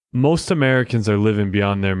Most Americans are living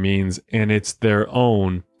beyond their means, and it's their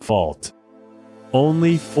own fault.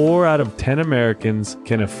 Only 4 out of 10 Americans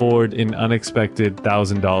can afford an unexpected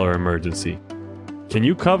 $1,000 emergency. Can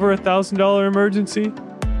you cover a $1,000 emergency?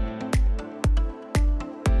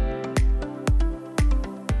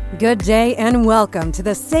 Good day and welcome to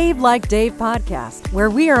the Save Like Dave podcast, where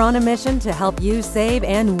we are on a mission to help you save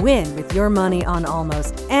and win with your money on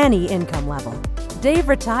almost any income level. Dave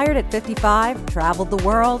retired at 55, traveled the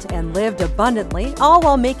world, and lived abundantly, all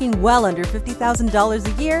while making well under $50,000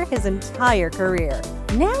 a year his entire career.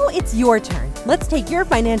 Now it's your turn. Let's take your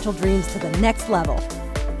financial dreams to the next level.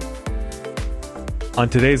 On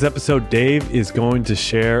today's episode, Dave is going to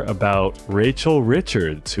share about Rachel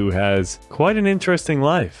Richards, who has quite an interesting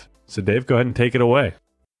life. So Dave, go ahead and take it away.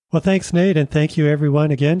 Well, thanks, Nate, and thank you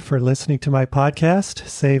everyone again for listening to my podcast,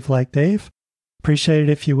 Save Like Dave. Appreciate it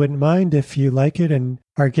if you wouldn't mind, if you like it and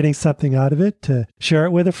are getting something out of it, to share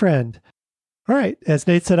it with a friend. All right, as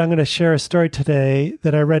Nate said, I'm going to share a story today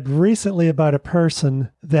that I read recently about a person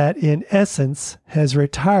that, in essence, has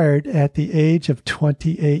retired at the age of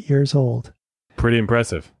 28 years old. Pretty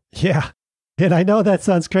impressive. Yeah, and I know that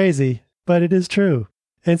sounds crazy, but it is true.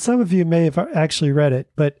 And some of you may have actually read it,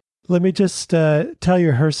 but let me just tell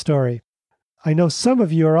you her story. I know some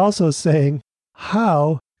of you are also saying,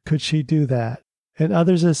 how could she do that? And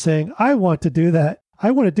others are saying, I want to do that.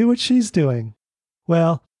 I want to do what she's doing.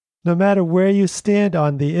 Well, no matter where you stand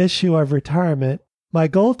on the issue of retirement, my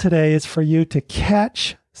goal today is for you to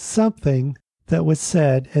catch something that was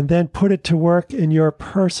said and then put it to work in your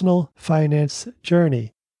personal finance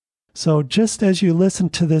journey. So just as you listen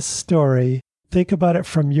to this story, think about it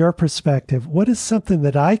from your perspective. What is something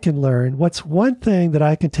that I can learn? What's one thing that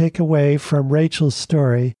I can take away from Rachel's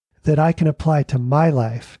story that I can apply to my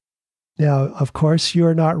life? Now, of course,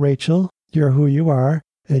 you're not Rachel. You're who you are,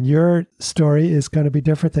 and your story is going to be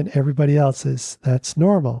different than everybody else's. That's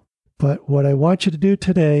normal. But what I want you to do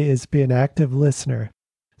today is be an active listener.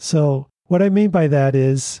 So what I mean by that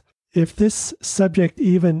is, if this subject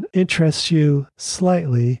even interests you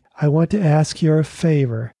slightly, I want to ask you a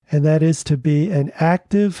favor, and that is to be an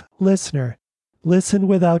active listener. Listen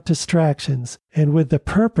without distractions and with the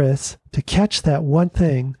purpose to catch that one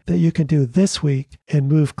thing that you can do this week and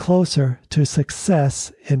move closer to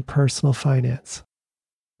success in personal finance.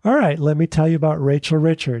 All right, let me tell you about Rachel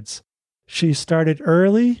Richards. She started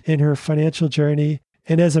early in her financial journey,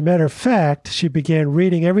 and as a matter of fact, she began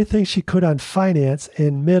reading everything she could on finance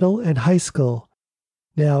in middle and high school.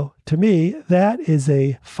 Now, to me, that is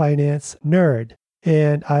a finance nerd.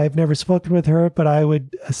 And I've never spoken with her, but I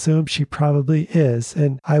would assume she probably is.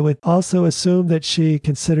 And I would also assume that she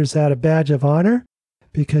considers that a badge of honor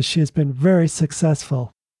because she has been very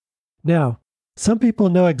successful. Now, some people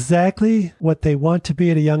know exactly what they want to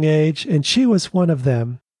be at a young age, and she was one of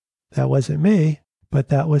them. That wasn't me, but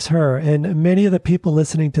that was her. And many of the people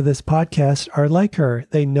listening to this podcast are like her.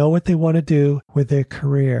 They know what they want to do with their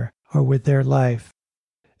career or with their life.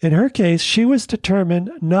 In her case, she was determined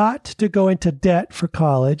not to go into debt for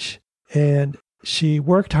college, and she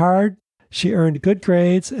worked hard, she earned good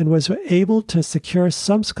grades, and was able to secure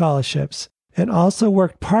some scholarships, and also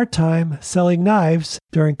worked part-time selling knives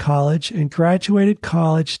during college and graduated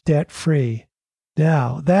college debt-free.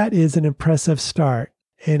 Now, that is an impressive start,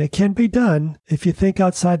 and it can be done if you think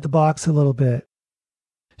outside the box a little bit.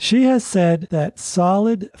 She has said that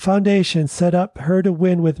solid foundation set up her to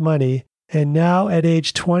win with money. And now at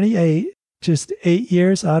age 28, just 8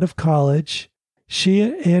 years out of college, she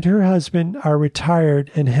and her husband are retired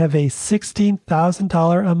and have a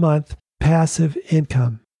 $16,000 a month passive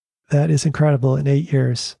income. That is incredible in 8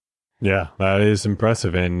 years. Yeah, that is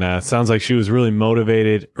impressive. And sounds like she was really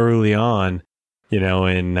motivated early on,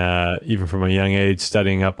 and even from a young age,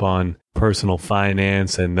 studying up on personal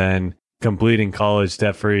finance and then completing college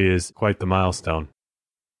debt-free is quite the milestone.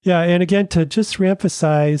 Yeah, and again, to just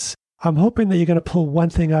reemphasize, I'm hoping that you're going to pull one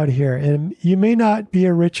thing out here. And you may not be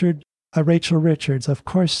a Rachel Richards. Of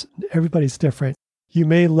course, everybody's different. You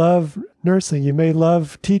may love nursing. You may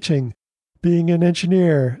love teaching, being an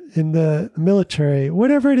engineer in the military.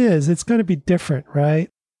 Whatever it is, it's going to be different, right?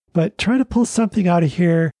 But try to pull something out of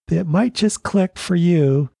here that might just click for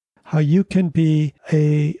you, how you can be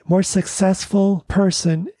a more successful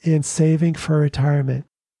person in saving for retirement.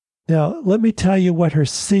 Now, let me tell you what her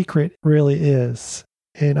secret really is.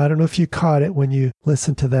 And I don't know if you caught it when you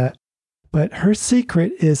listened to that, but her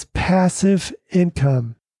secret is passive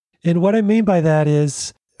income. And what I mean by that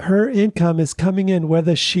is her income is coming in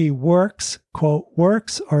whether she works, quote,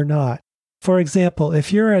 works or not. For example,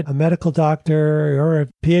 if you're a medical doctor or a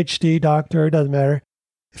PhD doctor, it doesn't matter.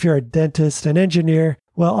 If you're a dentist, an engineer,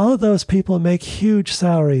 Well, all of those people make huge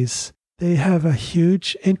salaries. They have a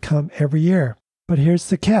huge income every year. But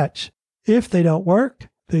here's the catch. If they don't work,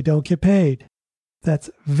 they don't get paid.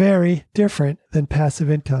 That's very different than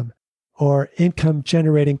passive income or income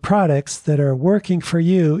generating products that are working for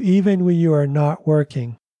you even when you are not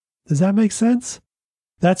working. Does that make sense?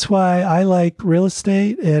 That's why I like real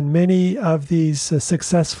estate, and many of these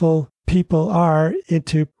successful people are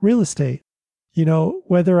into real estate. You know,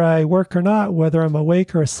 whether I work or not, whether I'm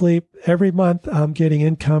awake or asleep, every month I'm getting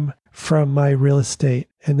income from my real estate.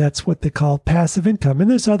 And that's what they call passive income. And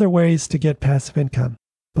there's other ways to get passive income.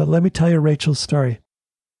 But let me tell you Rachel's story.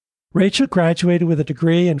 Rachel graduated with a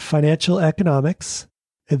degree in financial economics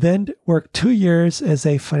and then worked 2 years as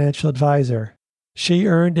a financial advisor. She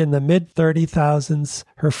earned in the mid-30,000s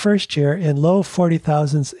her first year and low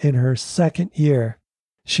 40,000s in her second year.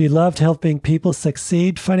 She loved helping people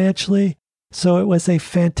succeed financially, so it was a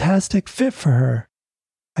fantastic fit for her.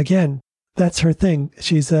 Again, that's her thing.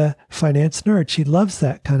 She's a finance nerd. She loves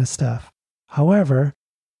that kind of stuff. However,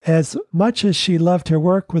 as much as she loved her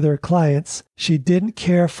work with her clients, she didn't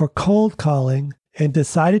care for cold calling and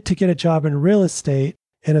decided to get a job in real estate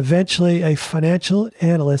and eventually a financial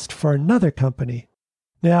analyst for another company.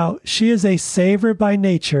 Now, she is a saver by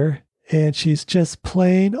nature, and she's just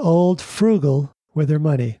plain old frugal with her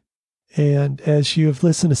money. And as you've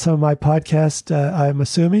listened to some of my podcasts, I'm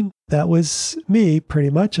assuming that was me pretty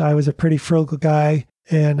much. I was a pretty frugal guy,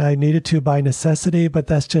 and I needed to by necessity, but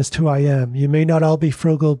that's just who I am. You may not all be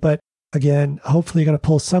frugal, but again, hopefully you're going to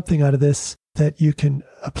pull something out of this that you can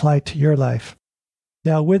apply to your life.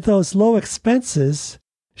 Now, with those low expenses,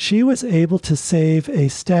 she was able to save a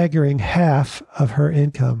staggering half of her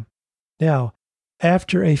income. Now,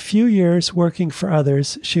 after a few years working for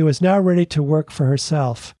others, she was now ready to work for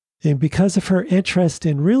herself. And because of her interest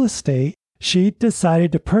in real estate, she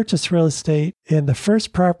decided to purchase real estate, and the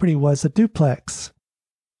first property was a duplex.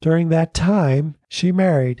 During that time, she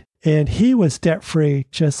married, and he was debt-free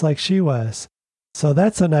just like she was. So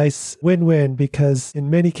that's a nice win-win, because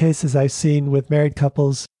in many cases I've seen with married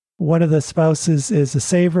couples, one of the spouses is a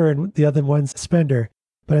saver and the other one's a spender.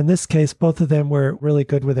 But in this case, both of them were really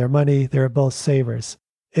good with their money. They were both savers.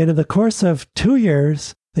 And in the course of 2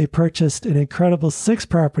 years, they purchased an incredible 6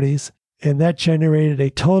 properties, and that generated a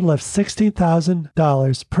total of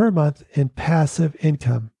 $16,000 per month in passive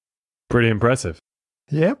income. Pretty impressive.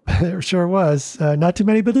 Yep, it sure was. Not too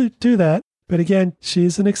many people do that. But again,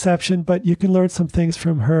 she's an exception, but you can learn some things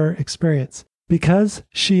from her experience. Because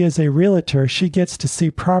she is a realtor, she gets to see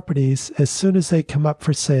properties as soon as they come up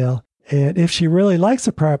for sale. And if she really likes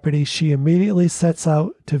a property, she immediately sets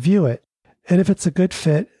out to view it. And if it's a good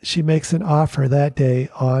fit, she makes an offer that day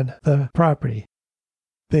on the property.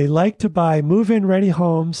 They like to buy move-in ready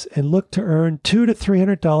homes and look to earn $200 to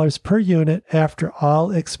 $300 per unit after all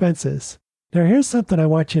expenses. Now here's something I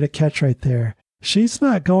want you to catch right there. She's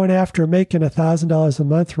not going after making $1,000 a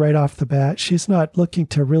month right off the bat. She's not looking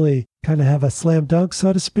to really kind of have a slam dunk,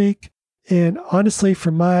 so to speak. And honestly,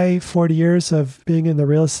 for my 40 years of being in the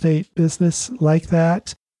real estate business like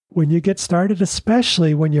that, when you get started,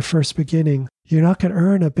 especially when you're first beginning, you're not going to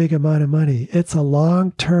earn a big amount of money. It's a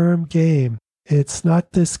long-term game. It's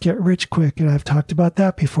not this get rich quick, and I've talked about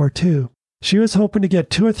that before too. She was hoping to get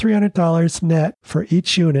 $200 or $300 net for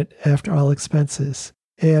each unit after all expenses.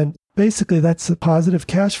 And basically, that's a positive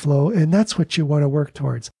cash flow, and that's what you want to work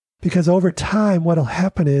towards. Because over time, what will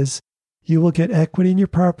happen is you will get equity in your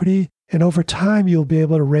property, and over time, you'll be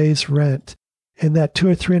able to raise rent. And that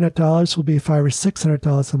 $200 or $300 will be $500 or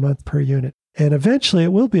 $600 a month per unit. And eventually,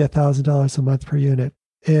 it will be $1,000 a month per unit.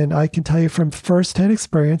 And I can tell you from firsthand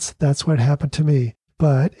experience, that's what happened to me.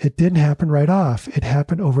 But it didn't happen right off. It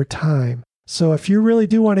happened over time. So if you really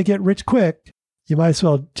do want to get rich quick, you might as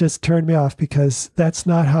well just turn me off, because that's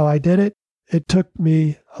not how I did it. It took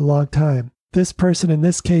me a long time. This person in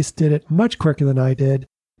this case did it much quicker than I did.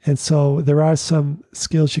 And so there are some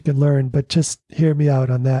skills you can learn, but just hear me out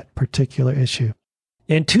on that particular issue.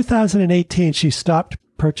 In 2018, she stopped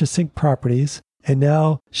purchasing properties, and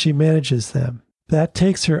now she manages them. That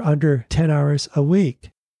takes her under 10 hours a week.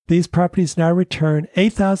 These properties now return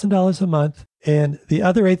 $8,000 a month, and the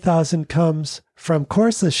other $8,000 comes from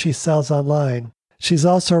courses she sells online. She's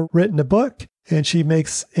also written a book, and she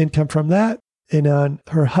makes income from that and on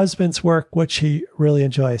her husband's work, which he really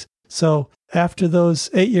enjoys. So after those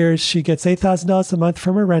 8 years, she gets $8,000 a month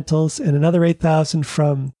from her rentals and another $8,000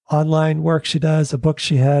 from online work she does, a book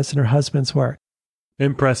she has, and her husband's work.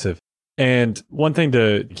 Impressive. And one thing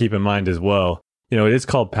to keep in mind as well, it is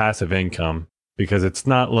called passive income because it's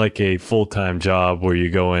not like a full-time job where you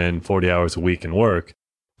go in 40 hours a week and work.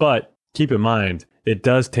 But keep in mind, it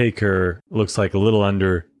does take her, looks like a little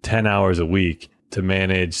under 10 hours a week to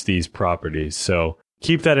manage these properties. So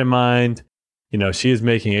keep that in mind. You know, she is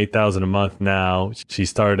making $8,000 a month now. She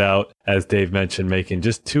started out, as Dave mentioned, making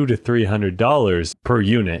just $200 to $300 per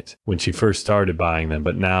unit when she first started buying them.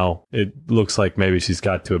 But now it looks like maybe she's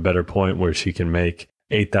got to a better point where she can make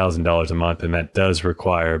 $8,000 a month. And that does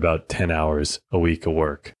require about 10 hours a week of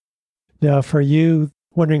work. Now, for you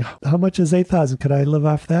wondering how much is $8,000? Could I live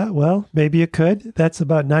off that? Well, maybe you could. That's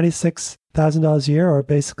about $96,000 a year, or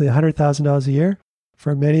basically $100,000 a year.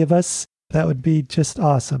 For many of us, that would be just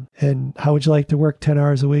awesome. And how would you like to work 10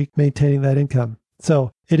 hours a week maintaining that income?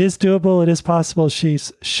 So it is doable. It is possible.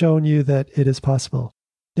 She's shown you that it is possible.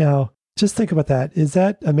 Now, just think about that. Is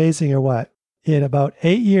that amazing or what? In about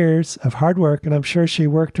 8 years of hard work, and I'm sure she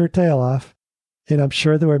worked her tail off, and I'm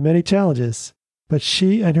sure there were many challenges, but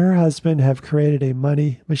she and her husband have created a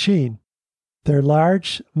money machine. Their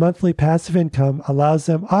large monthly passive income allows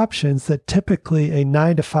them options that typically a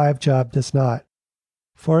 9-to-5 job does not.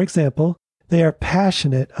 For example, they are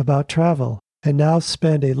passionate about travel and now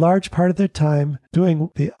spend a large part of their time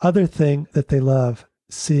doing the other thing that they love,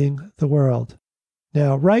 seeing the world.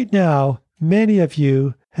 Now, right now, many of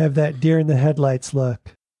you have that deer in the headlights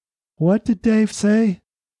look. What did Dave say?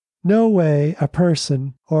 No way a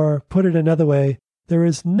person, or put it another way, there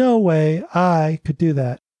is no way I could do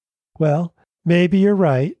that. Well, maybe you're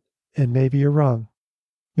right, and maybe you're wrong.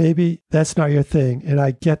 Maybe that's not your thing, and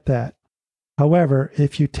I get that. However,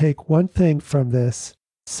 if you take one thing from this,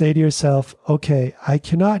 say to yourself, okay, I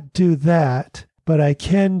cannot do that, but I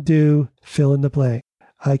can do fill in the blank.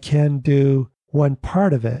 I can do one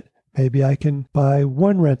part of it. Maybe I can buy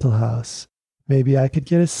one rental house. Maybe I could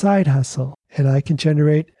get a side hustle, and I can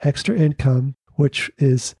generate extra income, which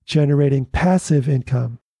is generating passive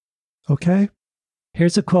income. Okay?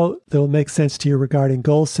 Here's a quote that will make sense to you regarding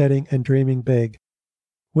goal setting and dreaming big.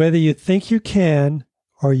 Whether you think you can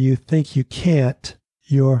or you think you can't,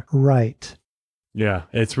 you're right. Yeah,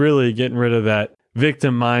 it's really getting rid of that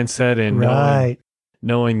victim mindset and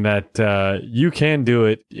knowing that you can do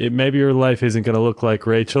it. Maybe your life isn't going to look like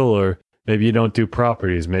Rachel, or maybe you don't do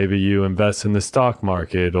properties. Maybe you invest in the stock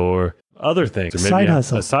market or other things. Or maybe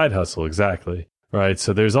a side hustle, exactly. Right,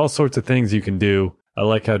 so there's all sorts of things you can do. I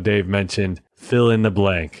like how Dave mentioned, fill in the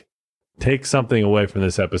blank. Take something away from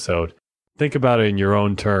this episode. Think about it in your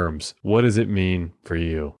own terms. What does it mean for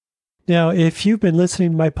you? Now, if you've been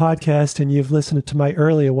listening to my podcast and you've listened to my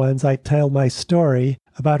earlier ones, I tell my story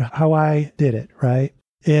about how I did it, right?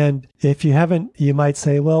 And if you haven't, you might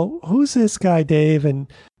say, well, who's this guy, Dave?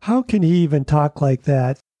 And how can he even talk like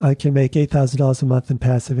that? I can make $8,000 a month in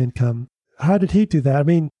passive income. How did he do that? I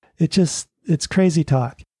mean, it's crazy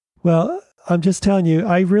talk. Well, I'm just telling you,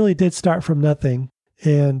 I really did start from nothing.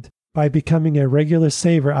 And by becoming a regular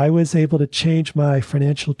saver, I was able to change my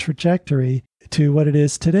financial trajectory to what it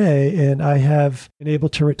is today. And I have been able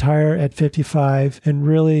to retire at 55 and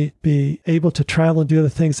really be able to travel and do the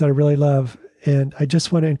things that I really love. And I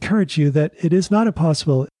just want to encourage you that it is not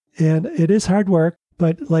impossible. And it is hard work.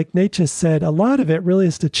 But like Nate just said, a lot of it really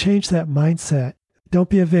is to change that mindset. Don't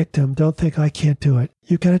be a victim. Don't think, I can't do it.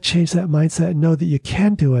 You've got to change that mindset and know that you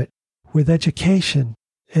can do it with education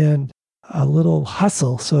and a little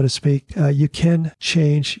hustle, so to speak. You can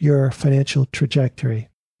change your financial trajectory.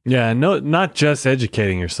 Yeah, and no, not just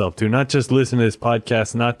educating yourself, too. Not just listening to this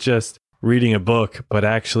podcast, not just reading a book, but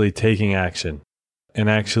actually taking action and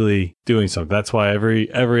actually doing something. That's why every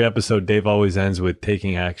episode, Dave always ends with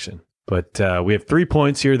taking action. But we have 3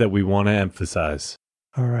 points here that we want to emphasize.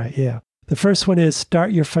 All right, yeah. The first one is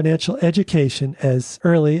start your financial education as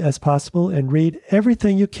early as possible and read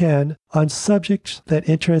everything you can on subjects that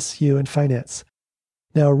interest you in finance.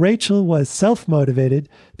 Now, Rachel was self-motivated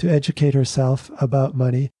to educate herself about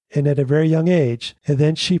money and at a very young age, and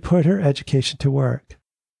then she put her education to work.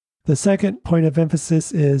 The second point of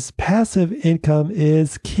emphasis is passive income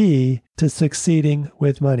is key to succeeding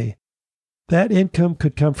with money. That income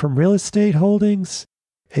could come from real estate holdings,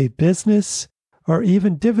 a business, or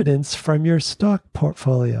even dividends from your stock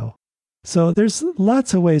portfolio. So there's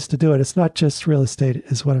lots of ways to do it. It's not just real estate,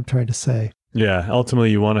 is what I'm trying to say. Yeah, ultimately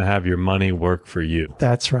you want to have your money work for you.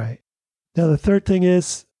 That's right. Now, the third thing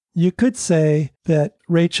is, you could say that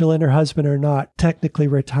Rachel and her husband are not technically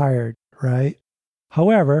retired, right?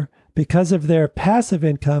 However, because of their passive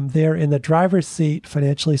income, they're in the driver's seat,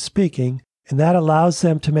 financially speaking, and that allows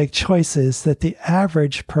them to make choices that the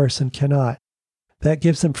average person cannot. That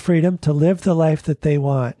gives them freedom to live the life that they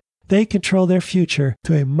want. They control their future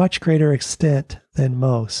to a much greater extent than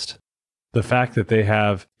most. The fact that they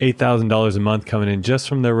have $8,000 a month coming in just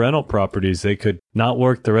from their rental properties, they could not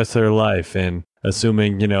work the rest of their life and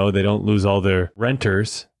assuming, they don't lose all their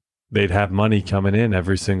renters, they'd have money coming in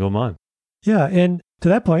every single month. Yeah. And to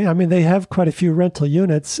that point, I mean, they have quite a few rental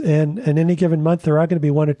units, and in any given month, there are going to be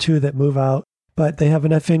one or two that move out, but they have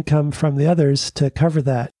enough income from the others to cover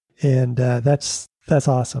that. And that's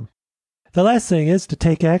awesome. The last thing is to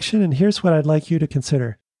take action. And here's what I'd like you to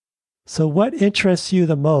consider. So what interests you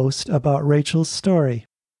the most about Rachel's story?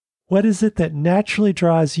 What is it that naturally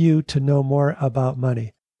draws you to know more about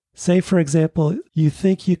money? Say, for example, you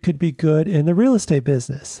think you could be good in the real estate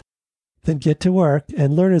business. Then get to work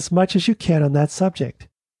and learn as much as you can on that subject.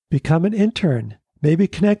 Become an intern. Maybe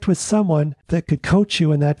connect with someone that could coach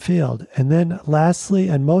you in that field. And then lastly,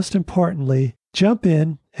 and most importantly, jump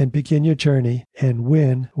in and begin your journey and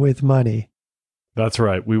win with money. That's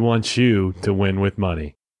right. We want you to win with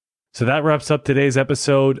money. So that wraps up today's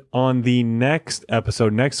episode. On the next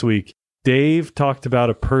episode next week, Dave talked about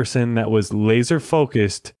a person that was laser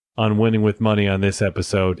focused on winning with money on this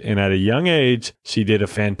episode. And at a young age, she did a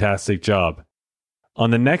fantastic job.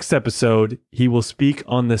 On the next episode, he will speak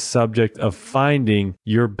on the subject of finding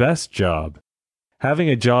your best job. Having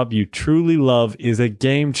a job you truly love is a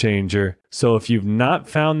game changer. So if you've not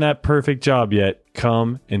found that perfect job yet,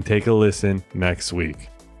 come and take a listen next week.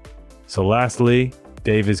 So lastly,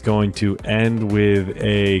 Dave is going to end with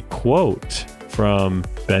a quote from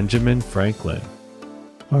Benjamin Franklin.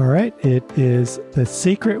 All right. It is, "The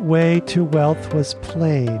secret way to wealth was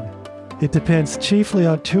plain. It depends chiefly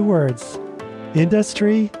on two words,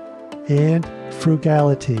 industry and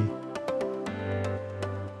frugality."